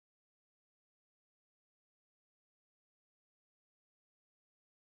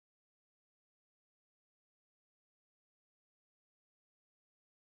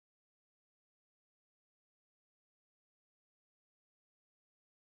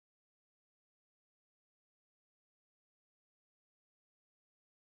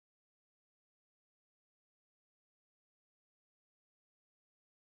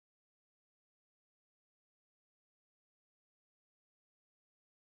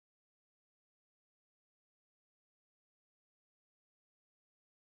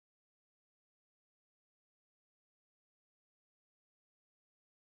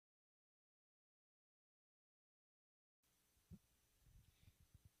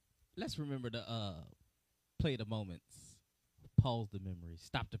Let's remember to play the moments, pause the memories,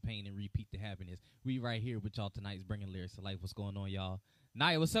 stop the pain, and repeat the happiness. We right here with y'all tonight is bringing lyrics to life. What's going on, y'all?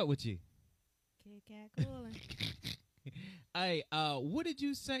 Naya, what's up with you? Kit Kat cooling. Hey, what did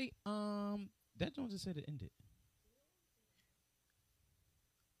you say? That Jones just said it ended.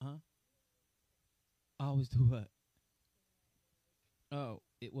 Huh? I always do what? Oh,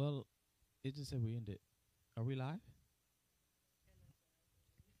 it just said we ended. Are we live?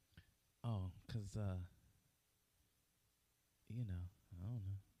 Oh, cause I don't know.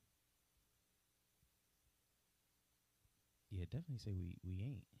 Yeah, definitely say we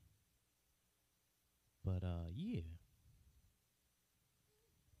ain't. But yeah.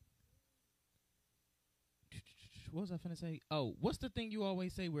 What was I finna say? Oh, what's the thing you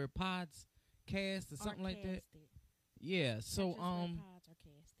always say where pods cast or Or something like that? casted. Yeah. Not So just where pods are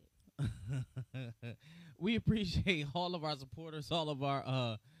casted. we appreciate all of our supporters, all of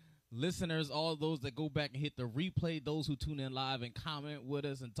our listeners, all those that go back and hit the replay, those who tune in live and comment with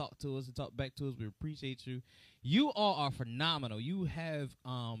us and talk to us and talk back to us. We appreciate you. You all are phenomenal. You have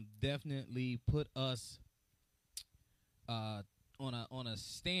definitely put us on a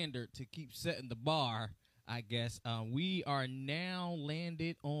standard to keep setting the bar. I guess we are now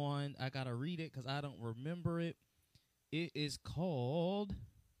landed on. I gotta read it because I don't remember it. It is called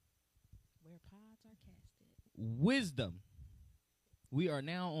Where pods are casted. Wisdom. We are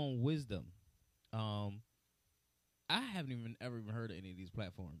now on Wisdom. Um, I haven't ever heard of any of these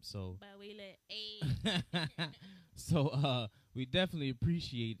platforms, so But we let a so we definitely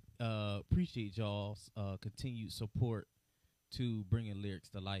appreciate y'all's continued support to bringing lyrics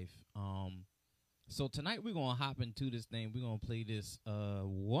to life. So tonight we're gonna hop into this thing. We're gonna play this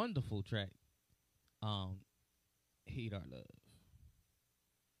wonderful track, "Hate Our Love."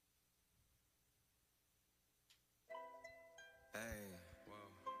 Hey,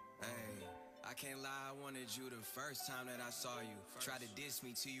 hey, I can't lie, I wanted you the first time that I saw you. Try to diss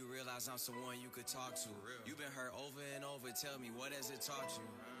me till you realize I'm someone you could talk to. You been hurt over and over, tell me, what has it taught you?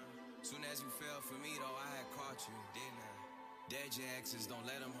 Soon as you fell for me, though, I had caught you, didn't I? Dead your exes, don't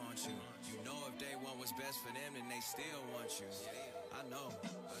let them haunt you. You know if they want what's best for them, then they still want you. I know.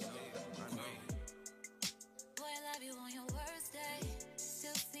 Boy, I love you on your worst day.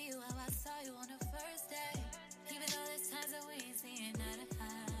 Still see you how I saw you on the first day. Even though there's times that we ain't seeing eye to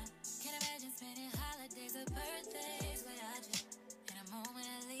eye. Can't imagine spending holidays or birthdays without you. And the moment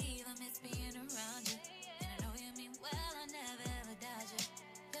I leave, I miss being around you. And I know you mean well, I never ever doubt you.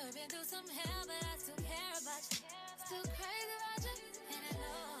 Though we've been through some hell, but I still care about you. Still crazy about you. And I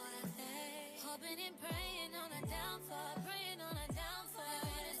know that they hoping and praying on a downfall, praying on a downfall.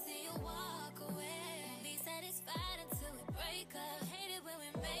 Rather see you walk away. Won't be satisfied until we break up. Hate it when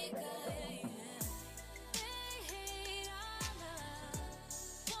we make up. Yeah, yeah. They hate our love.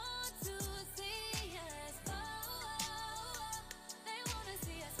 Want to see us fall. They wanna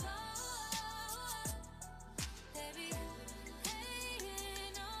see us fall. They be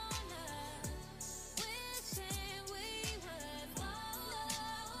hating on us, wishing we would fall.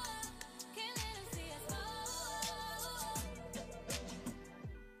 Can't let them see us fall.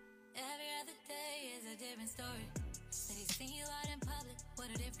 Every other day is a different story. Said he seen you out in public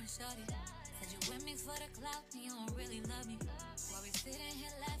with a different shorty. Said you with me for the clout and you don't really love me. While we sitting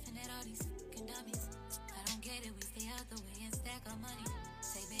here laughing at all these fucking dummies. I don't get it, we stay out the way and stack our money.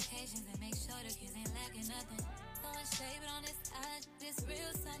 Take vacations and make sure the kids ain't lacking nothing. Throwing shade, but on this side, it's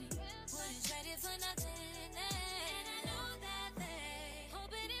real sunny. Wouldn't trade it for nothing. And I know that they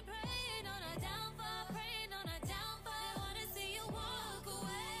hoping and praying on a downfall, praying on a downfall. They wanna see you walk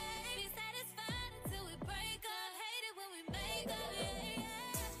away. Be satisfied until we break up. Hate it when we make up. Yeah,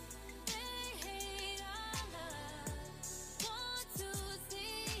 yeah. They hate our love. Want to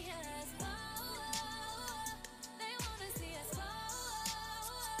see us fall. They wanna see us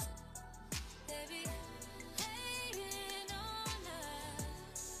fall. They be hating on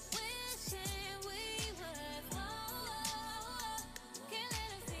us, wishing we would fall. Can't let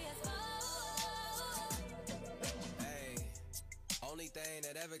them see us fall. Hey, only thing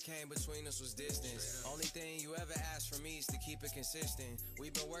that ever came between us was distance. Only thing you ever asked from me is to keep it consistent.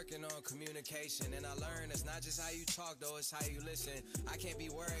 We've been working on communication, and I learned it's not just how you talk, though, it's how you listen. I can't be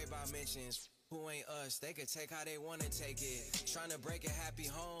worried about mentions. Who ain't us? They could take how they wanna take it. Tryna break a happy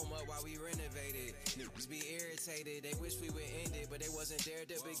home up while we renovated. Niggas be irritated, they wish we would end it, but they wasn't there at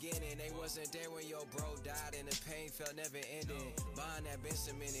the beginning. They wasn't there when your bro died and the pain felt never ending. Bond that been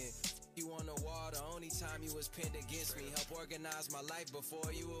cemented. You on the wall, the only time you was pinned against me. Help organize my life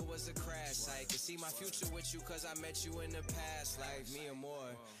before you, it was a crash site. Could see my future with you cause I met you in the past life, me and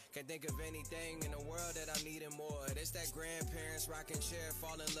more. Can't think of anything in the world that I'm needing more. It's that grandparents rocking chair,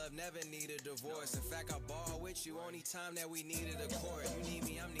 fall in love, never need a divorce. In fact, I ball with you, only time that we needed a court. You need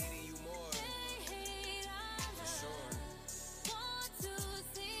me, I'm needing you more. They hate our For sure. love, want to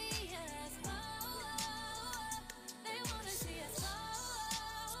see us fall. They wanna see us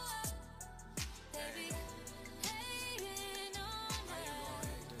fall. They be hating on How you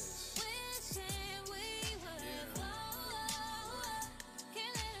gonna us, hate this? wishing we would fall.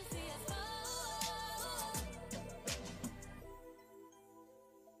 Can't let them see us fall.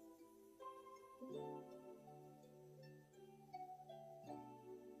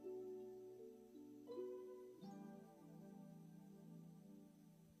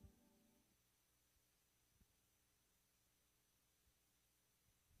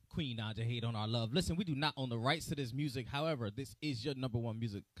 Queen Naja hate on our love. Listen, we do not own the rights to this music. However, this is your number one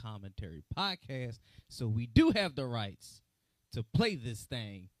music commentary podcast, so we do have the rights to play this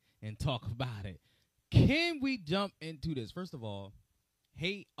thing and talk about it. Can we jump into this? First of all,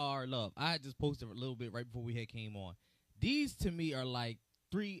 hate our love. I just posted a little bit right before we had came on. These to me are like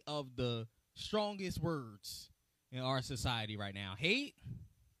three of the strongest words in our society right now. Hate,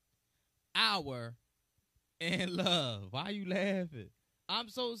 our, and love. Why are you laughing? I'm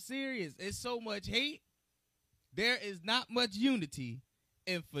so serious. It's so much hate. There is not much unity.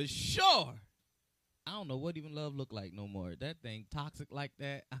 And for sure, I don't know what even love look like no more. That thing toxic like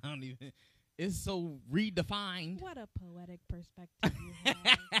that. I don't even. It's so redefined. What a poetic perspective you have.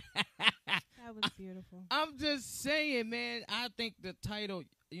 That was beautiful. I'm just saying, man. I think the title,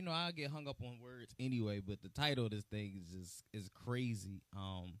 I get hung up on words anyway, but the title of this thing is crazy.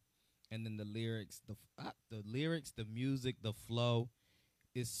 And then the lyrics, the music, the flow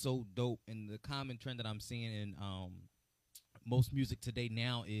is so dope. And the common trend that I'm seeing in most music today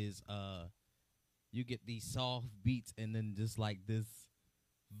now is you get these soft beats and then just like this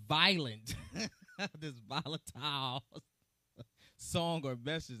violent, this volatile song or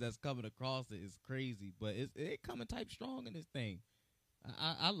message that's coming across it is crazy. But it coming type strong in this thing.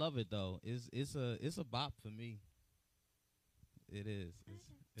 I love it though. It's a bop for me. It is.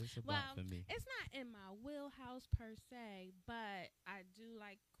 It's a bop for me. It's not in my wheelhouse per se, but I do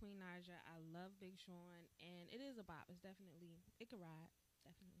like Queen Naja. I love Big Sean, and it is a bop. It's definitely, it could ride.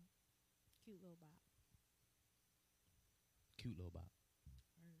 Definitely. Cute little bop. Cute little bop.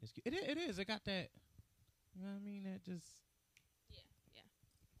 It's cute. It is. It got that. You know what I mean? That just. Yeah.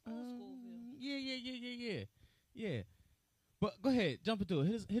 Old school feel. Yeah. But go ahead, jump into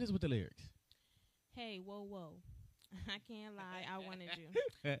it. Hit us with the lyrics. Hey, whoa. I can't lie, I wanted you.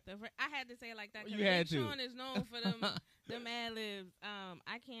 I had to say it like that You because had Big to. Sean is known for them ad-libs.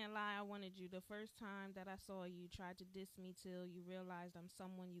 I can't lie, I wanted you. The first time that I saw you, tried to diss me till you realized I'm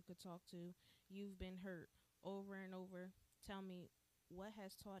someone you could talk to. You've been hurt over and over. Tell me, what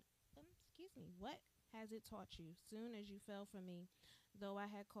has taught you? Soon as you fell for me, though I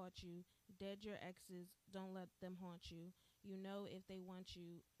had caught you, dead your exes, don't let them haunt you. You know if they want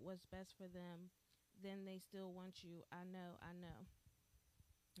you, what's best for them, then they still want you. I know. I'm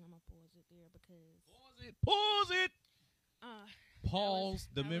going to pause it there because... Pause it! Pause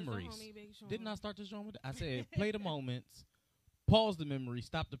the that was memories. homie Big Sean. Didn't I start this drum with that? I said, play the moments, pause the memory,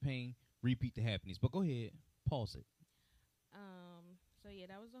 stop the pain, repeat the happenings. But go ahead, pause it. So yeah,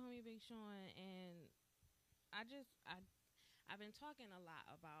 that was the homie Big Sean, and I've been talking a lot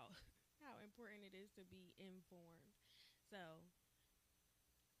about how important it is to be informed. So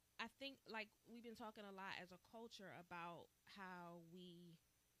I think like we've been talking a lot as a culture about how we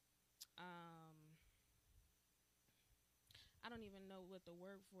I don't even know what the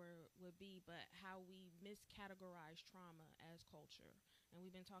word for it would be, but how we miscategorize trauma as culture. And we've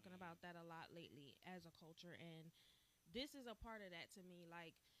been talking about that a lot lately as a culture, and this is a part of that to me.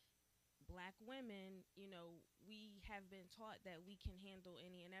 Like, Black women, we have been taught that we can handle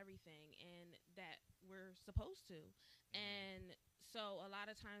any and everything and that we're supposed to. And so a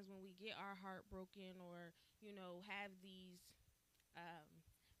lot of times when we get our heart broken or, have these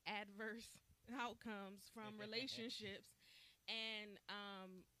adverse outcomes from relationships, and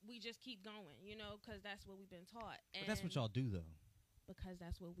we just keep going, because that's what we've been taught. And But that's what y'all do, though. Because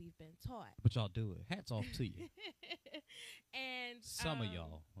that's what we've been taught. But y'all do it. Hats off to you. And Some of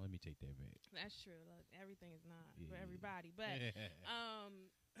y'all. Let me take that back. That's true. Look, everything is not for Yeah. everybody, but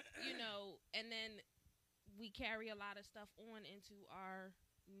and then we carry a lot of stuff on into our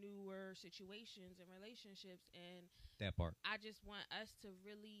newer situations and relationships, and That part. I just want us to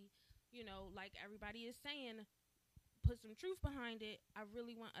really, like everybody is saying, put some truth behind it, I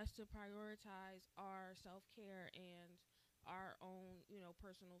really want us to prioritize our self-care and our own,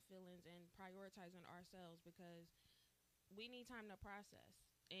 personal feelings and prioritizing ourselves, because we need time to process.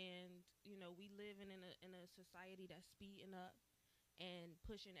 And, we live in a society that's speeding up and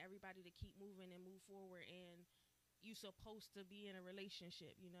pushing everybody to keep moving and move forward. And you supposed to be in a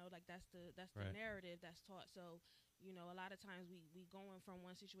relationship, like that's the Right. narrative that's taught. So, a lot of times we going from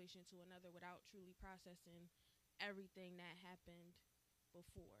one situation to another without truly processing everything that happened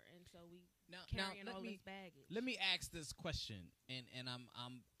before, and so we carrying all this baggage. Let me ask this question, and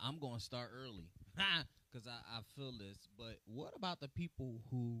I'm going to start early because I feel this. But what about the people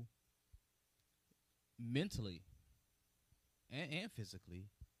who mentally and physically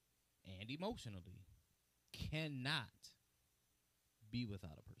and emotionally cannot be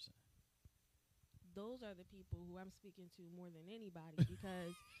without a person? Those are the people who I'm speaking to more than anybody,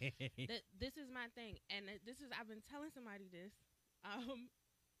 because this is my thing, and I've been telling somebody this,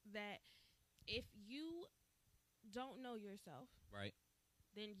 that if you don't know yourself, Right.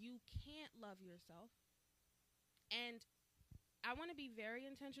 then you can't love yourself. And I want to be very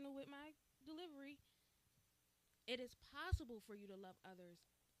intentional with my delivery. It is possible for you to love others.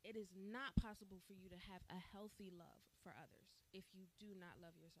 It is not possible for you to have a healthy love for others if you do not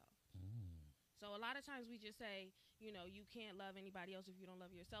love yourself. So a lot of times we just say, you can't love anybody else if you don't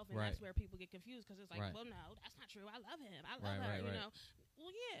love yourself. And Right. that's where people get confused, because it's like, Right. well, no, that's not true. I love him. I love Right, her, right, right. Well,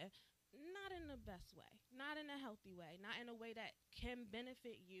 yeah, not in the best way, not in a healthy way, not in a way that can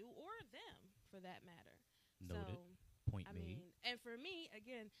benefit you or them, for that matter. Noted. So, Point I made. mean, and for me,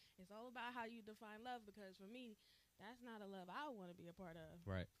 again, it's all about how you define love, because for me, that's not a love I want to be a part of.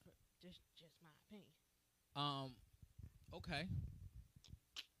 Right. Just my opinion. Okay.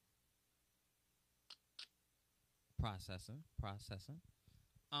 Processing.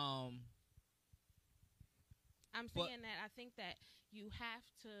 I'm But- saying that I think that you have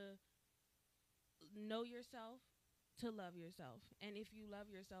to know yourself to love yourself, and if you love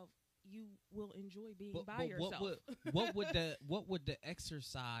yourself, you will enjoy being by yourself. What would the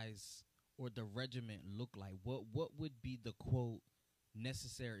exercise or the regimen look like? What would be the quote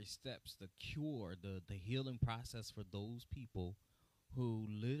necessary steps, the cure, the healing process for those people who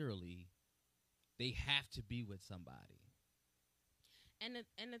literally they have to be with somebody? And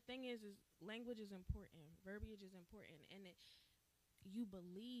the thing is language is important, verbiage is important, and you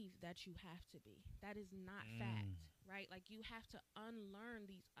believe that you have to be. That is not fact, right? Like, you have to unlearn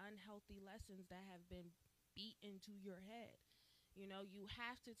these unhealthy lessons that have been beat into your head. You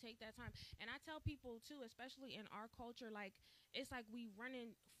have to take that time. And I tell people too, especially in our culture, like, it's like we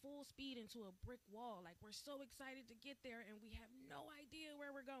running full speed into a brick wall. Like, we're so excited to get there and we have no idea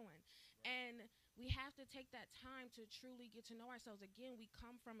where we're going. And we have to take that time to truly get to know ourselves. Again, we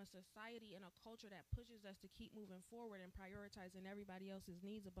come from a society and a culture that pushes us to keep moving forward and prioritizing everybody else's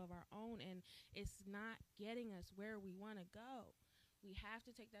needs above our own. And it's not getting us where we want to go. We have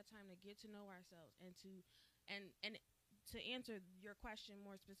to take that time to get to know ourselves and to answer your question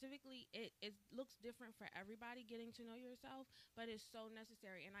more specifically, it looks different for everybody, getting to know yourself, but it's so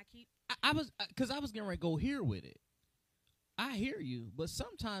necessary. And I was getting ready to go here with it. I hear you, but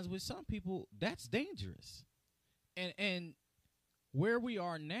sometimes with some people that's dangerous, and where we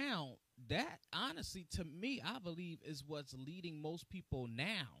are now, that honestly, to me, I believe is what's leading most people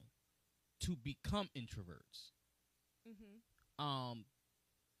now to become introverts.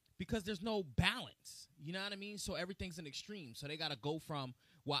 Because there's no balance, you know what I mean? So everything's an extreme. So they got to go from,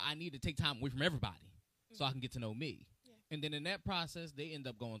 well, I need to take time away from everybody so I can get to know me. Yeah. And then in that process, they end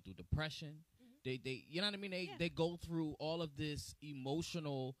up going through depression. They you know what I mean? They go through all of this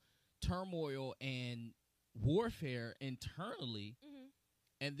emotional turmoil and warfare internally,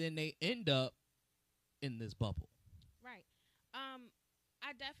 and then they end up in this bubble. Right.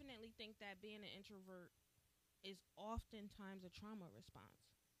 I definitely think that being an introvert is oftentimes a trauma response.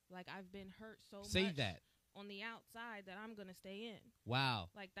 Like, I've been hurt so much on the outside that I'm going to stay in. Wow.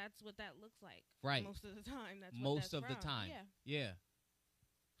 Like, that's what that looks like. Right. Most of the time. That's most what of that's the from. time. Yeah.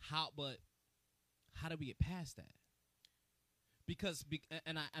 How do we get past that? Because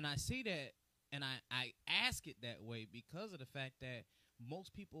I say that, and I ask it that way because of the fact that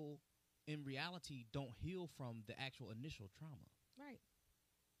most people in reality don't heal from the actual initial trauma. Right.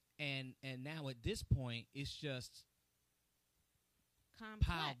 And now at this point, it's just complex.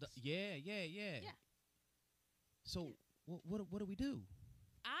 piled up. Yeah. So what do we do?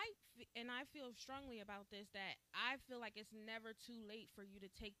 I feel strongly about this, that I feel like it's never too late for you to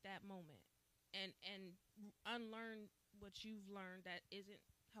take that moment and unlearn what you've learned that isn't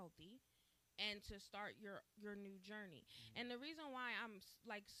healthy, and to start your new journey. And the reason why I'm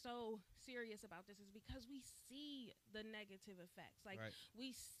like so serious about this is because we see the negative effects. Like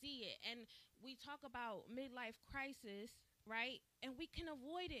we see it, and we talk about midlife crisis, right? And we can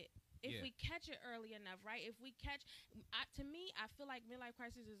avoid it if we catch it early enough, right? If we catch, to me, I feel like midlife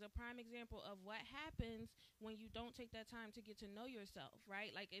crisis is a prime example of what happens when you don't take that time to get to know yourself, right?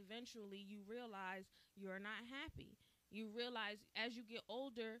 Like eventually you realize you're not happy. You realize as you get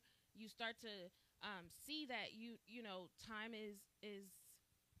older, you start to see that you know time is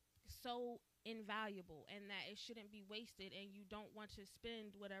so invaluable and that it shouldn't be wasted, and you don't want to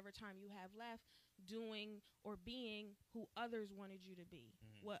spend whatever time you have left doing or being who others wanted you to be,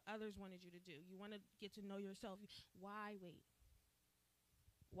 what others wanted you to do. You want to get to know yourself. Why wait?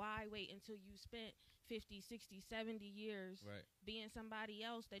 Why wait until you spent 50, 60, 70 years being somebody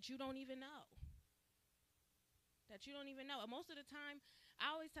else that you don't even know? That you don't even know. And most of the time,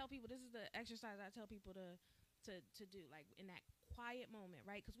 I always tell people, this is the exercise I tell people to do, like in that quiet moment,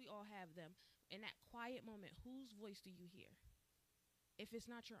 right? Because we all have them. In that quiet moment, whose voice do you hear? If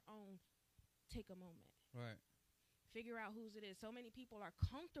it's not your own, take a moment. Right. Figure out whose it is. So many people are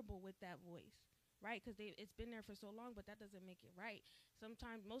comfortable with that voice, right? Because it's been there for so long, but that doesn't make it right.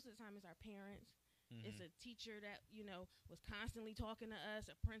 Sometimes, most of the time, it's our parents. It's a teacher that, you know, was constantly talking to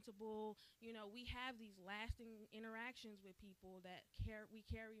us, a principal. You know, we have these lasting interactions with people that we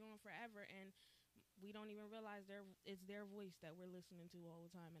carry on forever, and we don't even realize it's their voice that we're listening to all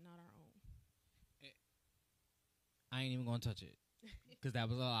the time and not our own. I ain't even gonna touch it because that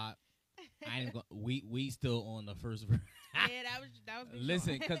was a lot. I ain't even we still on the first verse. Yeah, that was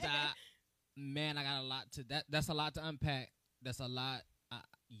listen, because I got a lot to that. That's a lot to unpack. That's a lot.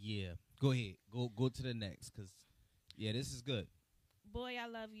 Yeah, go ahead. Go to the next, because this is good. Boy, I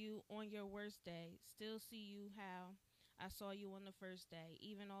love you on your worst day. Still see you how I saw you on the first day.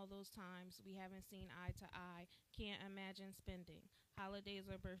 Even all those times we haven't seen eye to eye. Can't imagine spending holidays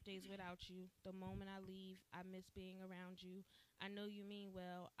or birthdays without you. The moment I leave, I miss being around you. I know you mean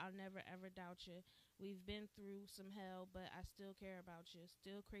well. I'll never ever doubt you. We've been through some hell, but I still care about you.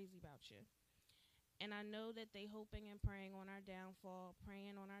 Still crazy about you. And I know that they hoping and praying on our downfall,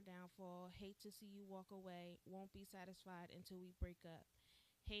 praying on our downfall. Hate to see you walk away. Won't be satisfied until we break up.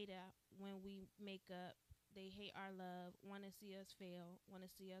 Hate when we make up. They hate our love. Want to see us fail. Want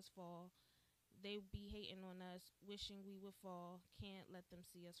to see us fall. They be hating on us, wishing we would fall. Can't let them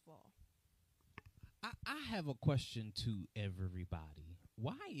see us fall. I have a question to everybody.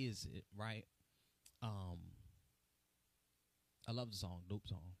 Why is it, right? I love the song, dope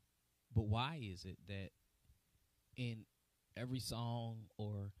song. But why is it that in every song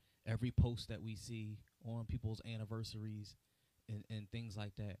or every post that we see on people's anniversaries and things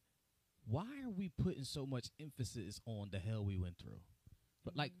like that, why are we putting so much emphasis on the hell we went through?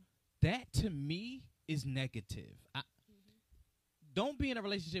 But like that to me is negative. Don't be in a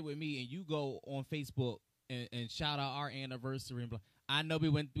relationship with me and you go on Facebook and shout out our anniversary and blah. I know we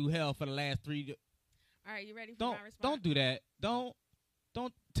went through hell for the last 3 All right, you ready for my response? Don't do that. Don't.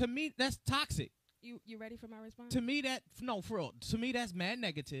 To me, that's toxic. You ready for my response? To me, for real. To me, that's mad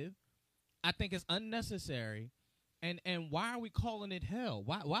negative. I think it's unnecessary. And why are we calling it hell?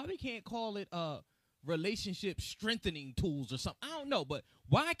 Why we can't call it relationship strengthening tools or something? I don't know, but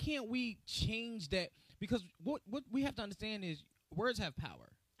why can't we change that? Because what we have to understand is words have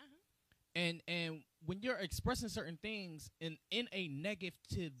power. And when you're expressing certain things in a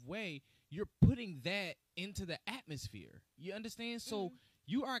negative way, you're putting that into the atmosphere. You understand? So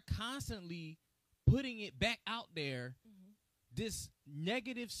you are constantly putting it back out there, this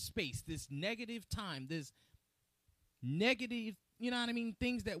negative space, this negative time, this negative, you know what I mean,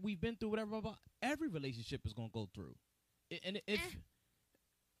 things that we've been through, whatever, blah, blah. Every relationship is going to go through. And if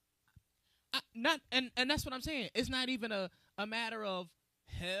and that's what I'm saying. It's not even a matter of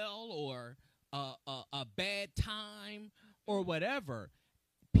hell or a bad time or whatever.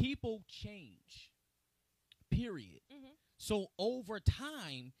 People change, period. So over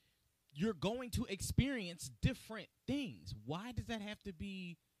time, you're going to experience different things. Why does that have to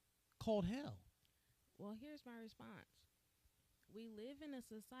be called hell? Well, here's my response. We live in a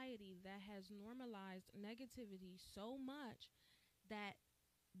society that has normalized negativity so much that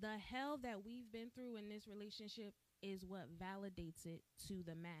the hell that we've been through in this relationship is what validates it to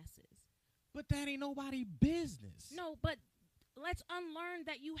the masses. But that ain't nobody business. No, but let's unlearn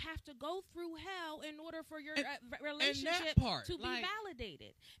that you have to go through hell in order for your relationship to be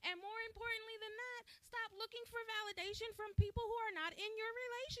validated. And more importantly than that, stop looking for validation from people who are not in your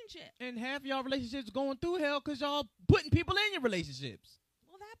relationship. And half y'all relationships going through hell because y'all putting people in your relationships.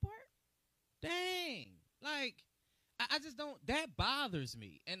 Well, that part. Dang. Like, I just don't. That bothers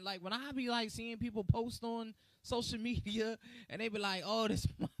me. And like when I be like seeing people post on social media, and they be like, "Oh, this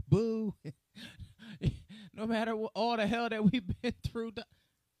my boo." No matter what, all the hell that we've been through,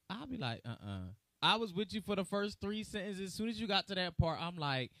 I'll be like, I was with you for the first 3 sentences. As soon as you got to that part, I'm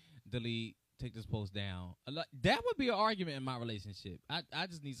like, delete, take this post down. That would be an argument in my relationship. I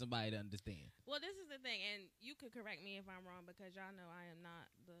just need somebody to understand. Well, this is the thing, and you could correct me if I'm wrong because y'all know I am not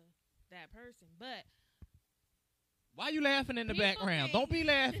that person. But why you laughing in the background? Don't be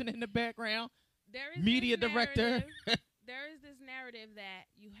laughing in the background. There is Media director. There is this narrative that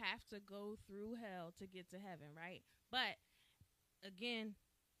you have to go through hell to get to heaven, right? But again,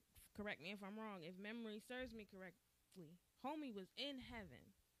 correct me if I'm wrong. If memory serves me correctly, homie was in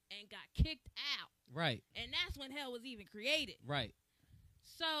heaven and got kicked out. Right. And that's when hell was even created. Right.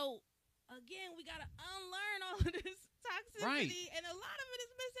 So, again, we got to unlearn all of this toxicity. Right. And a lot of it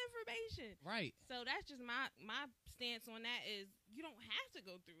is misinformation. Right. So that's just my stance on that is you don't have to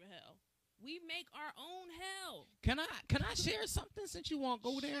go through hell. We make our own hell. Can I share something since you won't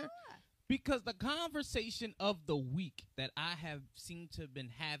go there? Sure. Because the conversation of the week that I have seemed to have been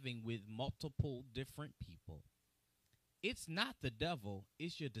having with multiple different people, it's not the devil,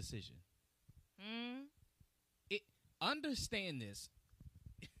 it's your decision. Understand this.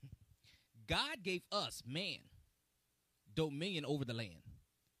 God gave us, man, dominion over the land.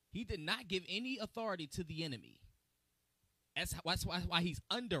 He did not give any authority to the enemy. That's why he's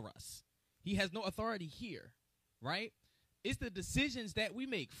under us. He has no authority here, right? It's the decisions that we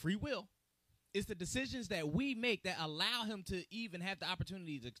make, free will. It's the decisions that we make that allow him to even have the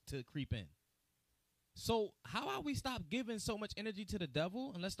opportunity to creep in. So how about we stop giving so much energy to the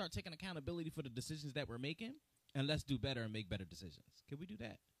devil and let's start taking accountability for the decisions that we're making, and let's do better and make better decisions. Can we do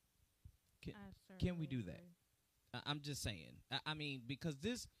that? Can we do that? I'm just saying. I mean, because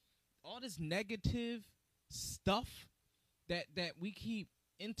all this negative stuff that we keep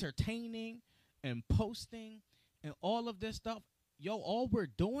entertaining and posting and all of this stuff, all we're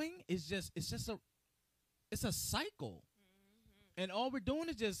doing is it's a cycle. And all we're doing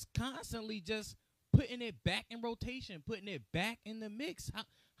is just constantly just putting it back in rotation, putting it back in the mix.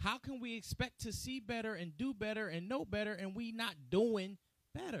 How can we expect to see better and do better and know better and we not doing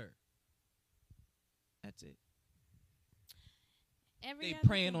better? That's it. They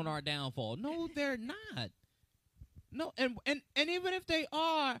praying on our downfall. No, they're not. No, and even if they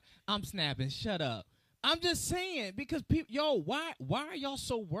are, I'm snapping. Shut up. I'm just saying because people, why are y'all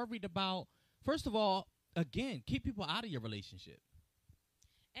so worried about? First of all, again, keep people out of your relationship.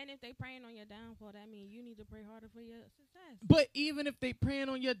 And if they praying on your downfall, that means you need to pray harder for your success. But even if they praying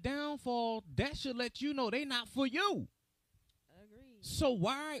on your downfall, that should let you know they not for you. Agreed. So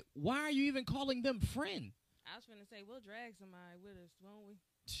why are you even calling them friend? I was finna say we'll drag somebody with us, won't we?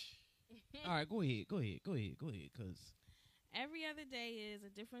 All right, go ahead, cause every other day is a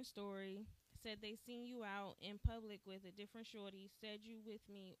different story. Said they seen you out in public with a different shorty. Said you with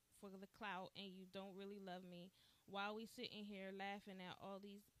me for the clout and you don't really love me. While we sitting here laughing at all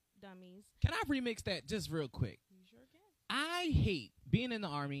these dummies. Can I remix that just real quick? You sure can. I hate being in the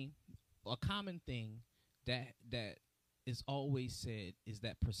Army. A common thing that is always said is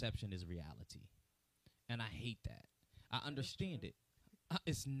that perception is reality. And I hate that. I understand it.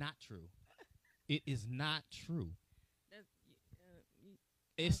 It's not true. It is not true.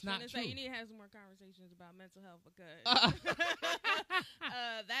 It's not true. You need to have some more conversations about mental health because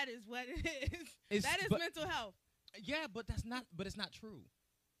that is what it is. That is mental health. Yeah, but that's not. But it's not true.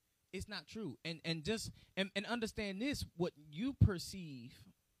 It's not true. And just understand this: what you perceive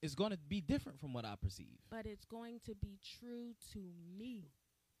is going to be different from what I perceive. But it's going to be true to me.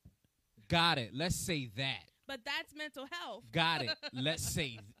 Got it. Let's say that. But that's mental health. Got it. Let's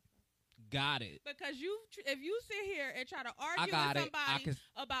say. Got it. Because if you sit here and try to argue with somebody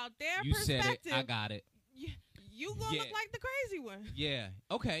about their you perspective, said it. I got it. You gonna look like the crazy one. Yeah.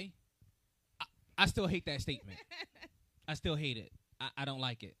 Okay. I still hate that statement. I still hate it. I don't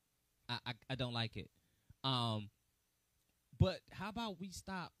like it. I don't like it. But how about we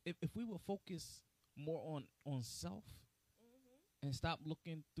stop? If we will focus more on self and stop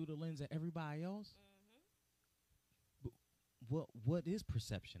looking through the lens of everybody else. What is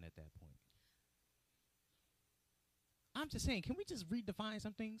perception at that point? I'm just saying, can we just redefine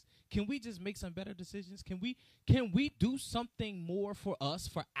some things? Can we just make some better decisions? Can we do something more for us,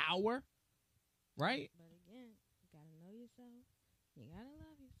 for our, right? But again, you gotta know yourself. You gotta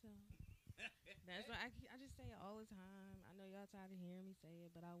love yourself. That's why I just say it all the time. I know y'all tired of hearing me say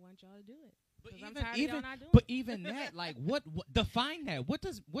it, but I want y'all to do it. But I'm tired of y'all not doing it. Even that, like, what define that? What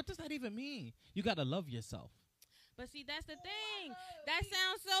does that even mean? You gotta love yourself. But see, that's the thing. That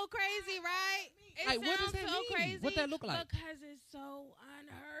sounds so crazy, right? It Like, what does sounds that so mean? crazy What that look like? because it's so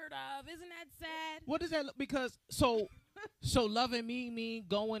unheard of. Isn't that sad? What does that look? Because so loving me mean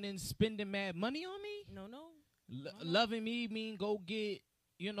going and spending mad money on me. No. Loving me mean go get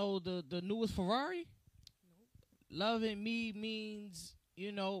the newest Ferrari. Loving me means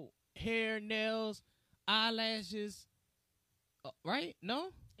hair, nails, eyelashes. Right?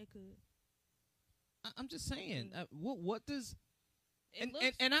 No. It could. I'm just saying. What does It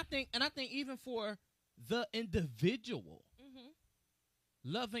looks, and I think even for the individual,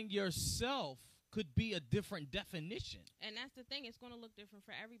 loving yourself could be a different definition. and that's the thing. It's going to look different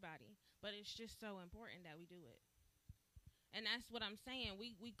for everybody, but it's just so important that we do it. And that's what I'm saying.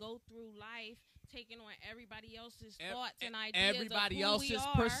 We go through life taking on everybody else's thoughts and ideas, everybody of who else's we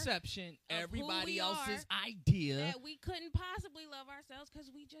are, perception, of who everybody we else's are, idea. that we couldn't possibly love ourselves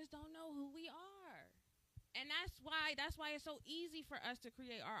because we just don't know who we are. And that's why it's so easy for us to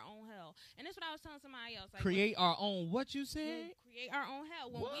create our own hell. And that's what I was telling somebody else. Like, Create our own. What you said? create our own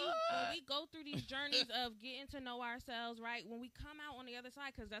hell. When we go through these journeys of getting to know ourselves, right? When we come out on the other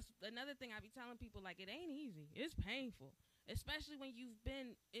side, because that's another thing I be telling people. Like, it ain't easy. It's painful. Especially when you've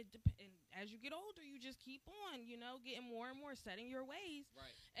been, and as you get older, you just keep on, getting more and more, setting your ways.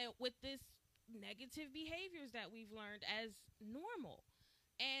 Right. And with this negative behaviors that we've learned as normal.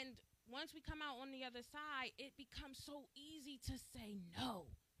 And once we come out on the other side, it becomes so easy to say no.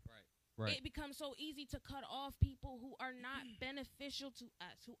 Right. It becomes so easy to cut off people who are not beneficial to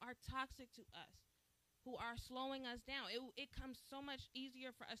us, who are toxic to us, who are slowing us down. It comes so much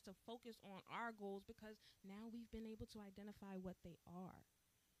easier for us to focus on our goals because now we've been able to identify what they are.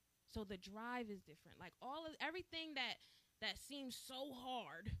 So the drive is different. Like everything that seems so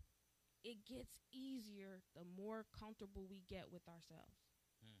hard, it gets easier the more comfortable we get with ourselves.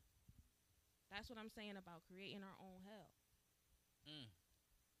 That's what I'm saying about creating our own hell.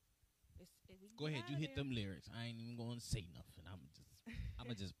 Go ahead, you hit them lyrics. I ain't even going to say nothing.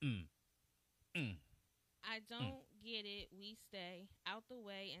 I'm just I don't get it. We stay out the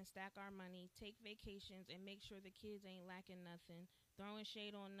way and stack our money, take vacations, and make sure the kids ain't lacking nothing. Throwing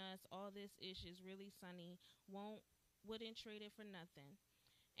shade on us, all this ish is really sunny. Wouldn't trade it for nothing.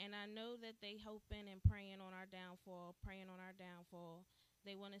 And I know that they hoping and praying on our downfall.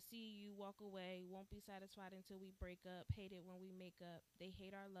 They want to see you walk away, won't be satisfied until we break up, hate it when we make up. They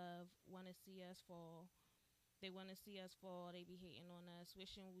hate our love, want to see us fall. They want to see us fall. They be hating on us,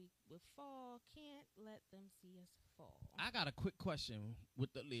 wishing we would fall. Can't let them see us fall. I got a quick question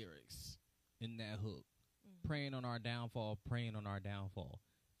with the lyrics in that hook. Praying on our downfall, praying on our downfall.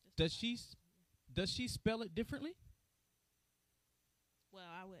 Does she spell it differently? Well,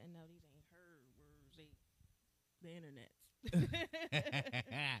 I wouldn't know. These ain't her words. The internet.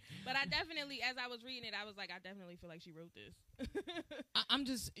 But I definitely, as I was reading it, I was like, I definitely feel like she wrote this. I'm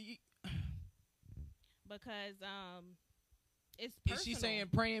just because it's personal. Is she saying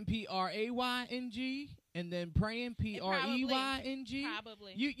praying PRAYNG and then praying PREYNG?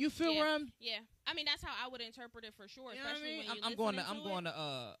 Probably. You feel where I'm? Yeah. I mean, that's how I would interpret it for sure. You know what I mean? When I'm going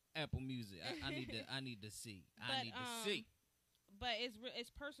to Apple Music. I need to see. I need to see. But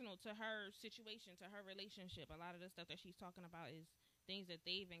it's personal to her situation, to her relationship. A lot of the stuff that she's talking about is things that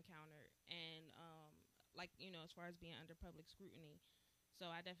they've encountered, and as far as being under public scrutiny. So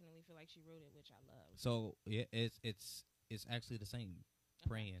I definitely feel like she wrote it, which I love. So yeah, it's actually the same.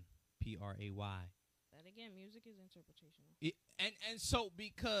 Praying, PRAY. But again, music is interpretational. And so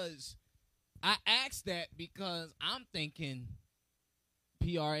because I asked that because I'm thinking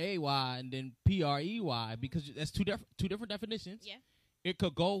PRAY and then PREY because that's two different definitions. Yeah. It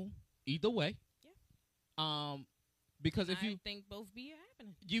could go either way. Yeah. Because and if you think both be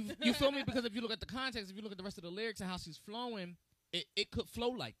happening. You feel me? Because if you look at the context, if you look at the rest of the lyrics and how she's flowing, it could flow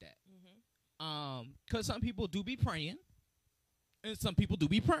like that. Because some people do be praying, and some people do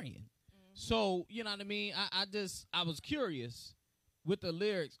be praying. So you know what I mean. I was curious with the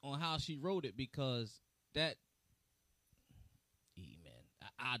lyrics on how she wrote it because that.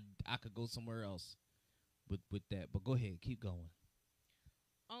 I could go somewhere else with that, but go ahead, keep going.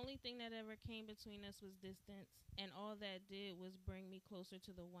 Only thing that ever came between us was distance, and all that did was bring me closer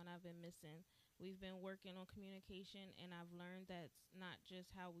to the one I've been missing. We've been working on communication, and I've learned that's not just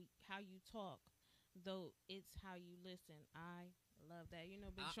how you talk, though it's how you listen. I love that.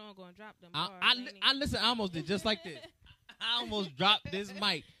 Big Sean gonna drop them bars. I listen. I almost did just like this. I almost dropped this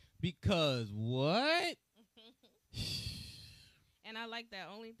mic because what? And I like that.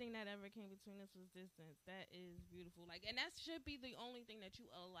 Only thing that ever came between us was distance. That is beautiful. And that should be the only thing that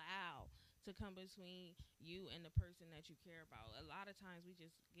you allow to come between you and the person that you care about. A lot of times we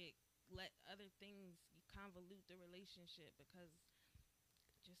just let other things convolute the relationship because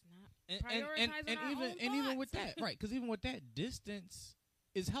just Let's not prioritizing our own even with thoughts. that, right? Because even with that, distance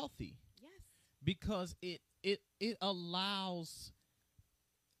is healthy Yes. because it allows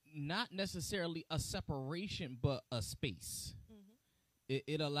not necessarily a separation, but a space. Mm-hmm.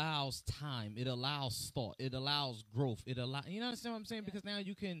 It allows time. It allows thought. It allows growth. It allow you understand what I'm saying? Yeah. Because now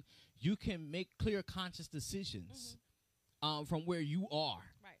you can make clear, conscious decisions from where you are.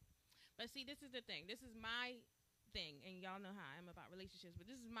 Right. But see, this is the thing. This is my thing, and y'all know how I am about relationships, but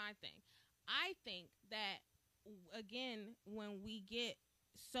this is my thing. I think that, again, when we get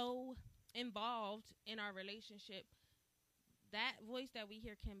so involved in our relationship, that voice that we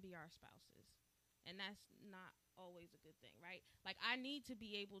hear can be our spouses. And that's not always a good thing, right? Like, I need to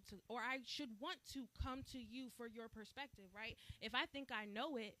be able to, or I should want to come to you for your perspective, right? If I think I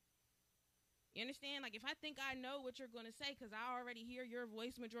know it, you understand? Like, if I think I know what you're going to say because I already hear your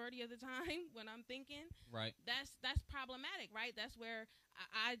voice majority of the time when I'm thinking, Right. that's problematic, right? That's where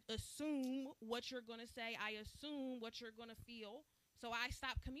I assume what you're going to say. I assume what you're going to feel. So I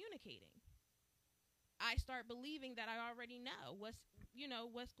stop communicating. I start believing that I already know what's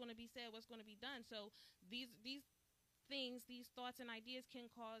going to be said, what's going to be done. So these things, these thoughts and ideas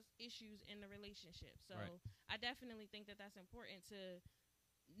can cause issues in the relationship. So Right. I definitely think that that's important to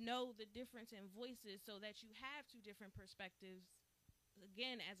know the difference in voices so that you have two different perspectives.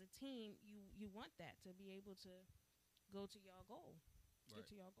 Again, as a team, you want that to be able to go to your goal. Right. Get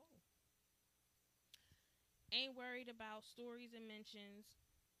to your goal. Ain't worried about stories and mentions.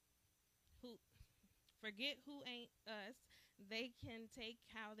 Who forget who ain't us. They can take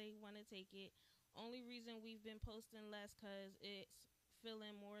how they want to take it. Only reason we've been posting less because it's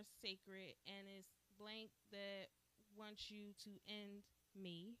feeling more sacred, and it's blank that wants you to end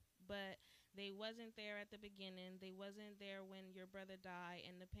me, but they wasn't there at the beginning. They wasn't there when your brother died,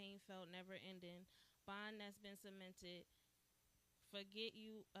 and the pain felt never ending. Bond that's been cemented. Forget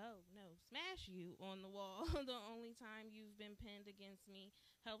you. Oh no, smash you on the wall. The only time you've been pinned against me.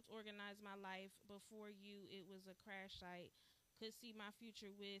 Helped organize my life. Before you, it was a crash site. Could see my future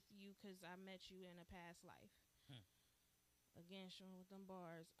with you because I met you in a past life. Again, showing with them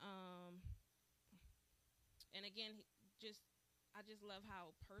bars. And again, I just love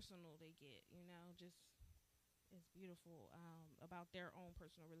how personal they get. Just it's beautiful about their own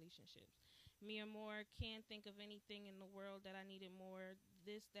personal relationships. Me and more, can't think of anything in the world that I needed more.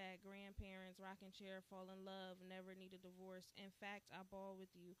 This, that, grandparents, rocking chair, fall in love, never need a divorce. In fact, I ball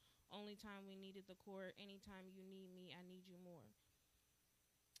with you. Only time we needed the court. Anytime you need me, I need you more.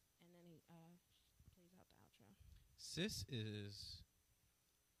 And then he plays out the outro. Sis is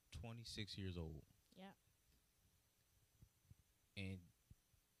 26 years old. Yeah. And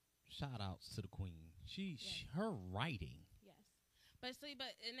shout outs to the queen. Yes. Her writing. Yes.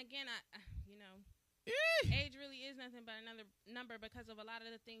 And again, I age really is nothing but another number because of a lot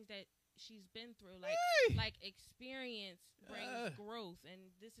of the things that she's been through. Like experience brings growth, and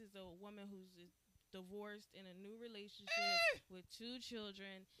this is a woman who's divorced in a new relationship with 2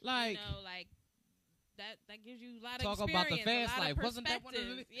 children. Like that gives you a lot of talk experience, about the fast life. Wasn't that one of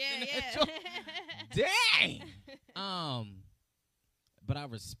the Dang. But I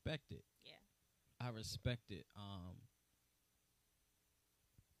respect it. Yeah. I respect it.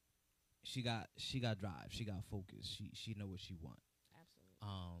 She got drive. She got focus. She know what she want.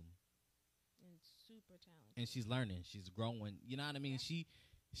 Absolutely. And super talented. And she's learning. She's growing. You know what I mean? Yeah.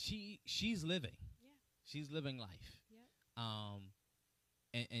 She's living. Yeah. She's living life. Yep.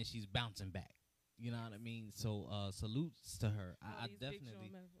 And she's bouncing back. You know what I mean? So salutes to her. I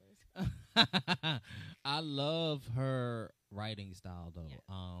definitely I love her writing style though.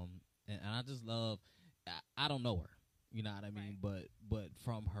 Yeah. And I just love I don't know her. You know what I mean? Right. But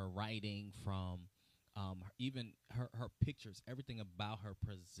from her writing, from even her pictures, everything about her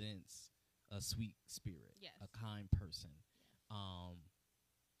presents a sweet spirit, yes. a kind person. Yes.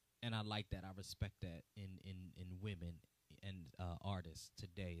 And I like that. I respect that in women and artists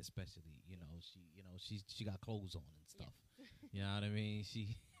today, especially. She got clothes on and stuff. Yes. You know what I mean?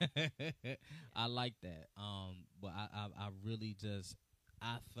 I like that. But I really just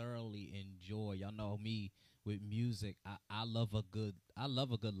I thoroughly enjoy. Y'all know me with music. I love a good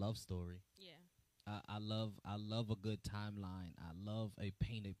love story. Yeah. I love a good timeline. I love a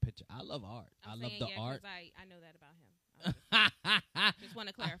painted picture. I love art. I love the art. I know that about him. Just want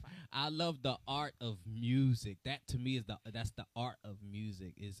to clarify. I love the art of music. That to me that's the art of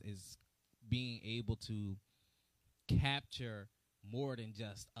music is being able to capture more than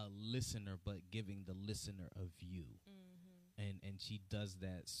just a listener, but giving the listener a view. Mm-hmm. And she does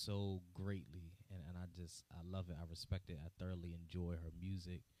that so greatly, and I love it. I respect it. I thoroughly enjoy her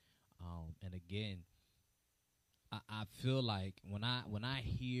music. And again, I feel like when I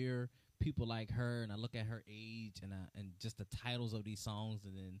hear people like her and I look at her age and just the titles of these songs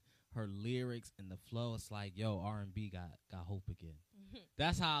and then her lyrics and the flow, it's like, yo, R&B got hope again.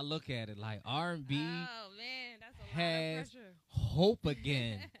 That's how I look at it. Like R&B Oh man, that's a lot has of pressure. hope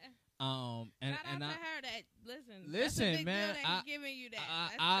again. And Shout out and to I her that that's a listen, big man. deal that he's giving you that.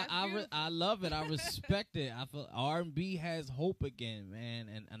 I That's love it. I respect it. I feel R&B has hope again, man,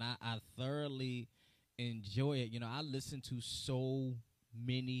 and I thoroughly enjoy it. You know, I listen to so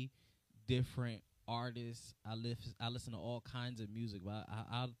many different artists. I listen to all kinds of music, but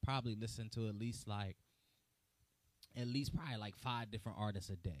I'll probably listen to at least probably like 5 different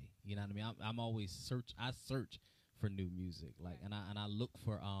artists a day. You know what I mean? I'm always search for new music, like, Right. and I look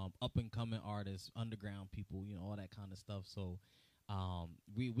for up and coming artists, underground people, you know, all that kind of stuff. So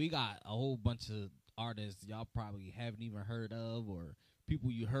we got a whole bunch of artists y'all probably haven't even heard of, or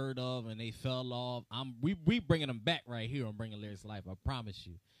people you heard of and they fell off. We bringing them back right here on Bringing Lyrics to Life. I promise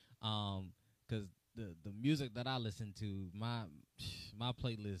you, because the music that I listen to, my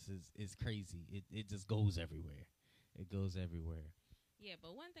playlist is crazy. It just goes everywhere. It goes everywhere. Yeah,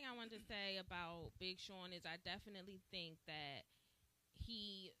 but one thing I wanted to say about Big Sean is I definitely think that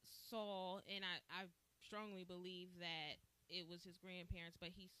he saw, and I strongly believe that it was his grandparents,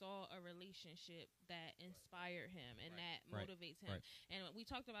 but he saw a relationship that inspired him and that motivates him. Right. And we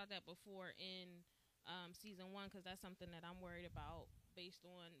talked about that before in season 1, because that's something that I'm worried about based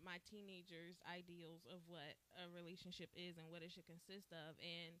on my teenagers' ideals of what a relationship is and what it should consist of,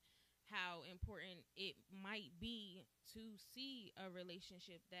 and how important it might be to see a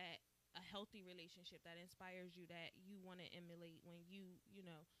relationship, that a healthy relationship that inspires you, that you want to emulate when you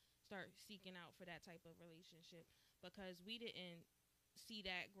start seeking out for that type of relationship, because we didn't see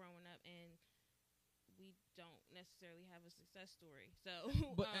that growing up and we don't necessarily have a success story. So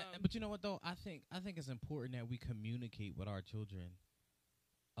but you know what though, I think it's important that we communicate with our children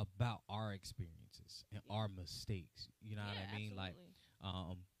about our experiences and our mistakes. You know what I mean? Absolutely.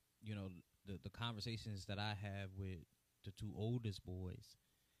 Like you know, the conversations that I have with the 2 oldest boys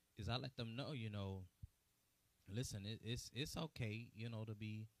is I let them know, you know, listen, it's okay, you know, to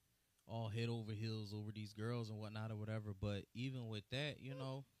be all head over heels over these girls and whatnot or whatever. But even with that, you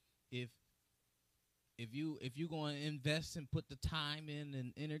know, if you going to invest and put the time in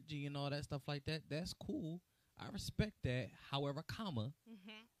and energy and all that stuff like that, that's cool. I respect that. However,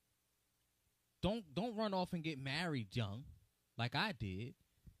 don't run off and get married young, like I did.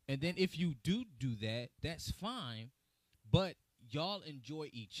 And then if you do that, that's fine. But y'all enjoy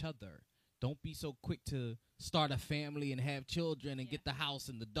each other. Don't be so quick to start a family and have children and get the house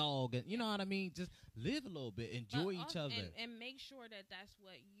and the dog. And you know what I mean? Just live a little bit. Enjoy each other. And make sure that that's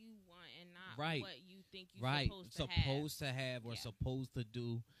what you want and not what you think you're supposed to have or supposed to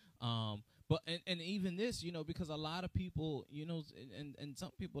do. But even this, you know, because a lot of people, you know, and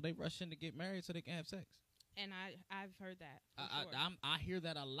some people, they rush in to get married so they can have sex. And I've heard that. I hear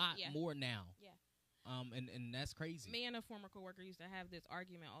that a lot more now. Yeah. And that's crazy. Me and a former coworker used to have this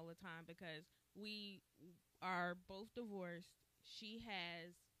argument all the time because we are both divorced. She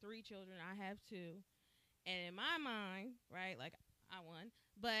has 3 children. I have 2. And in my mind, right, like I won,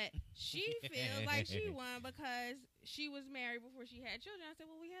 but she feels like she won because she was married before she had children. I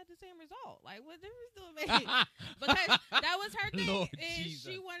said, well, we had the same result. Like, what difference do it make? Because that was her thing. Lord and Jesus.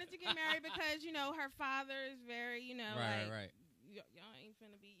 She wanted to get married because, you know, her father is very, you know, right. Y'all ain't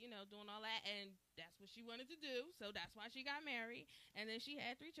finna be, you know, doing all that. And that's what she wanted to do. So that's why she got married. And then she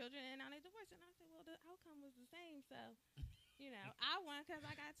had 3 children, and now they divorced. And I said, well, the outcome was the same. So, you know, I won because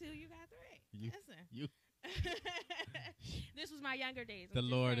I got 2, you got 3. Listen. This was my younger days. The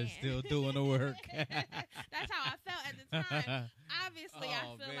Lord is still doing the work. That's how I felt at the time. Obviously,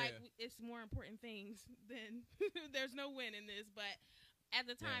 I feel man. like it's more important things than there's no win in this. But at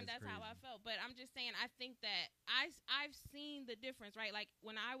the time, that's how I felt. But I'm just saying, I think that I've seen the difference, right? Like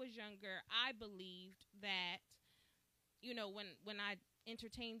when I was younger, I believed that, you know, when I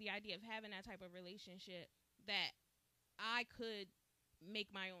entertained the idea of having that type of relationship, that I could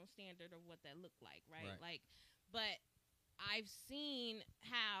make my own standard of what that looked like, right? Like, but I've seen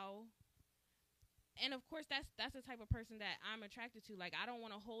how, and of course that's the type of person that I'm attracted to. Like, I don't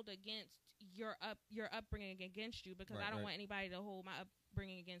want to hold against your upbringing against you, because I don't want anybody to hold my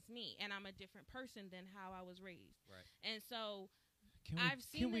upbringing against me, and I'm a different person than how I was raised. Right. And so I've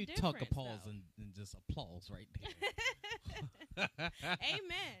seen the difference. Can we tuck a pause and just applause right there?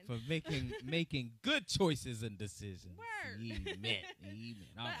 Amen. For making good choices and decisions. Word. Amen.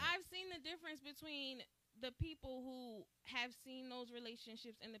 But I've seen the difference between the people who have seen those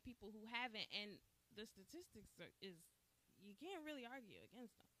relationships and the people who haven't, and the statistics is you can't really argue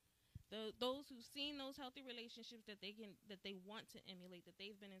against them. those who've seen those healthy relationships that they want to emulate, that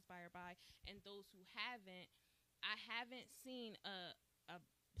they've been inspired by, and those who haven't. I haven't seen a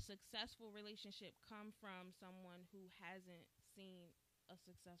successful relationship come from someone who hasn't seen a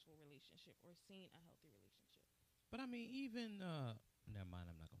successful relationship or seen a healthy relationship. But I mean, even never mind.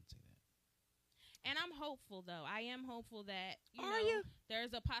 I'm not going to say that. And I'm hopeful, though. I am hopeful that you?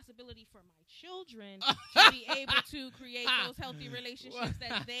 There's a possibility for my children to be able to create those healthy relationships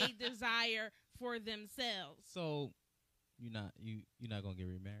that they desire for themselves. So you're not gonna get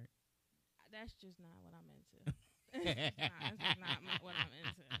remarried? That's just not what I'm into. That's just not what I'm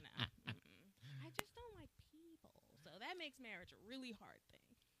into now. I just don't like people, so that makes marriage a really hard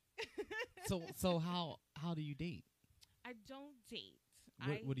thing. So how do you date? I don't date.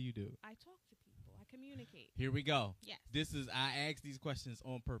 What do you do? I talk to people. I communicate. Here we go. Yes. I ask these questions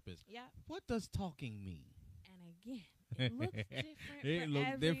on purpose. Yeah. What does talking mean? And again, it looks different. It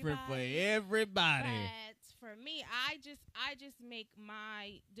looks different for everybody. But for me, I just make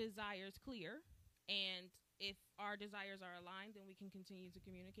my desires clear, and if our desires are aligned, then we can continue to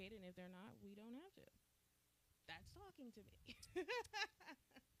communicate, and if they're not, we don't have to. That's talking to me.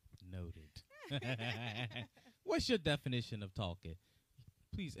 Noted. What's your definition of talking?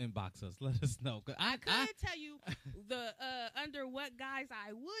 Please inbox us. Let us know. I could tell you the under what guise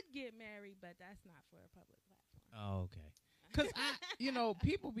I would get married, but that's not for a public platform. Oh, okay. Because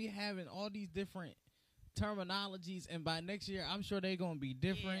people be having all these different terminologies, and by next year, I'm sure they're gonna be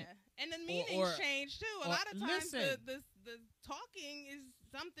different. Yeah. And the meanings change too. A lot of times, the talking is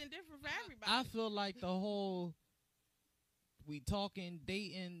something different for everybody. I feel like the whole we talking,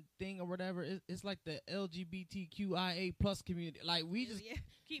 dating thing or whatever, it's like the LGBTQIA plus community. Like we just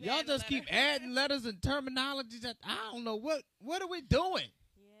y'all just keep adding letters and terminologies that I don't know what are we doing?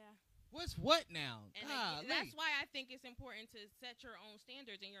 Yeah. What's what now? And that's why I think it's important to set your own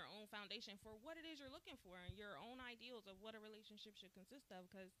standards and your own foundation for what it is you're looking for and your own ideals of what a relationship should consist of,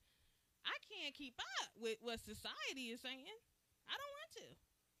 because I can't keep up with what society is saying. I don't want to.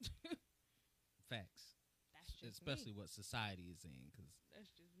 Facts. Especially me. what society is saying, because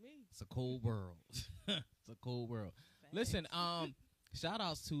that's just me. It's a cold world. It's a cold world. Facts. Listen, shout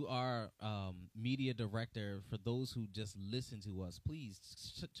outs to our media director. For those who just listen to us, please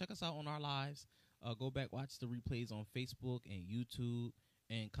check us out on our lives. Go back, watch the replays on Facebook and YouTube,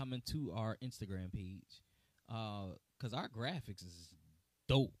 and come into our Instagram page. Because our graphics is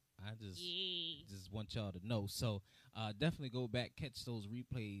dope. I just want y'all to know. So definitely go back, catch those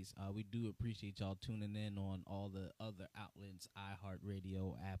replays. We do appreciate y'all tuning in on all the other outlets: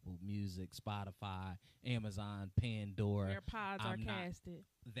 iHeartRadio, Apple Music, Spotify, Amazon, Pandora. Where pods are casted.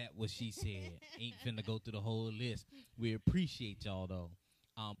 That what she said. Ain't finna go through the whole list. We appreciate y'all though.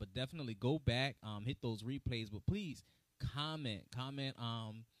 But definitely go back, hit those replays. But please comment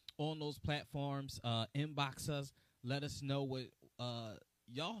on those platforms. Inbox us. Let us know what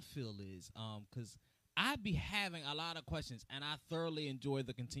y'all feel is, because I be having a lot of questions, and I thoroughly enjoy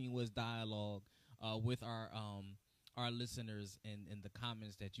the continuous dialogue with our listeners and the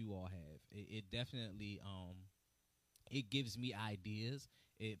comments that you all have. It definitely it gives me ideas.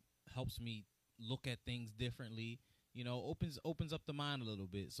 It helps me look at things differently. Opens up the mind a little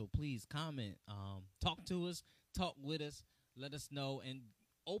bit. So please comment, talk to us, talk with us, let us know, and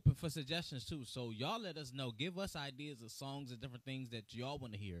open for suggestions too. So y'all let us know, give us ideas of songs and different things that y'all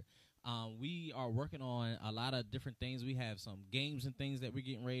want to hear. We are working on a lot of different things. We have some games and things that we're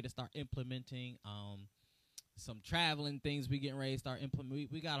getting ready to start implementing. Some traveling things we getting ready to start implementing.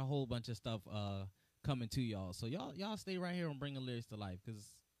 We got a whole bunch of stuff coming to y'all. So y'all stay right here and bring the lyrics to life,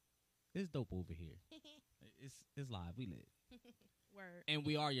 because it's dope over here. It's live. We lit. Word. And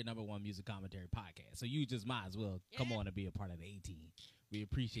we are your #1 music commentary podcast. So you just might as well come on and be a part of the 18. We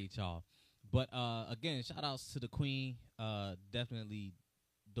appreciate y'all. But again, shout outs to the queen. Definitely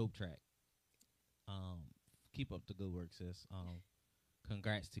dope track. Keep up the good work, sis.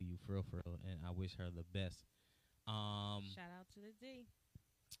 Congrats to you, for real, and I wish her the best. Shout out to the D.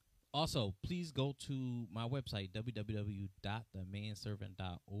 Also, please go to my website,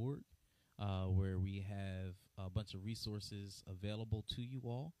 www.themanservant.org, where we have a bunch of resources available to you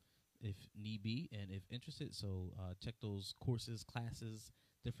all, if need be, and if interested. So check those courses, classes,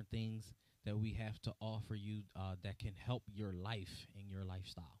 different things that we have to offer you that can help your life and your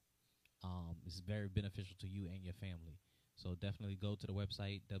lifestyle. It's very beneficial to you and your family. So definitely go to the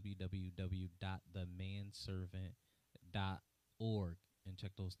website, www.themanservant.org, and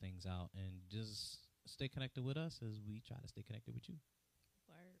check those things out. And just stay connected with us as we try to stay connected with you.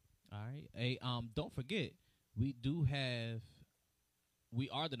 Word. All right. Hey, don't forget, we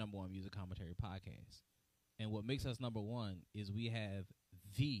are the #1 music commentary podcast. And what makes us #1 is we have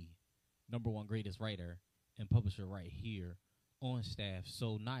the number one greatest writer and publisher right here on staff.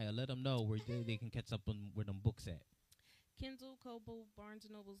 So, Naya, let them know where they can catch up on where them books at. Kindle, Kobo, Barnes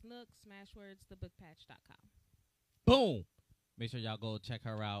 & Noble's Nook, Smashwords, thebookpatch.com. Boom. Make sure y'all go check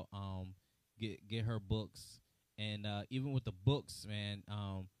her out. Get her books. And even with the books, man,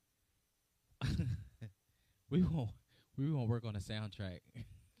 we won't work on a soundtrack.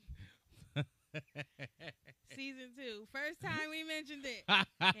 Season 2. First time we mentioned it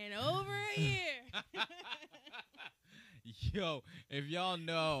in over a year. Yo, if y'all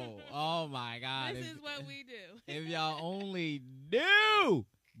know, oh my God. This is what we do. If y'all only knew.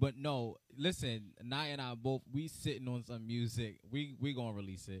 But no, listen, Naya and I both, we sitting on some music. We gonna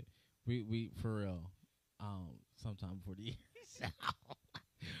release it. We for real. Sometime before the year.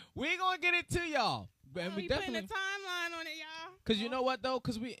 We gonna get it to y'all. And we putting definitely a timeline on it, y'all. Cause you know what though?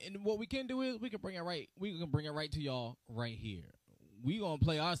 Cause what we can do is we can bring it right. We can bring it right to y'all right here. We gonna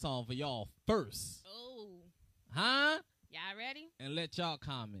play our song for y'all first. Oh. Huh? Y'all ready? And let y'all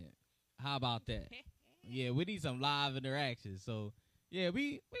comment. How about that? Yeah, we need some live interaction. So yeah,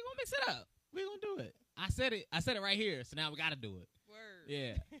 we gonna mix it up. We gonna do it. I said it right here. So now we gotta do it. Word.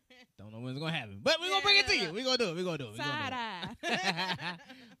 Yeah. Don't know when it's gonna happen, but we gonna bring it to you. We gonna do it. Side eye.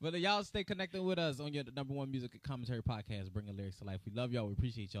 But y'all stay connected with us on your number one music commentary podcast, Bringing Lyrics to Life. We love y'all. We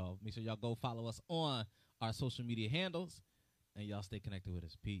appreciate y'all. Make sure y'all go follow us on our social media handles, and y'all stay connected with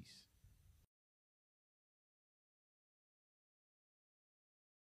us. Peace.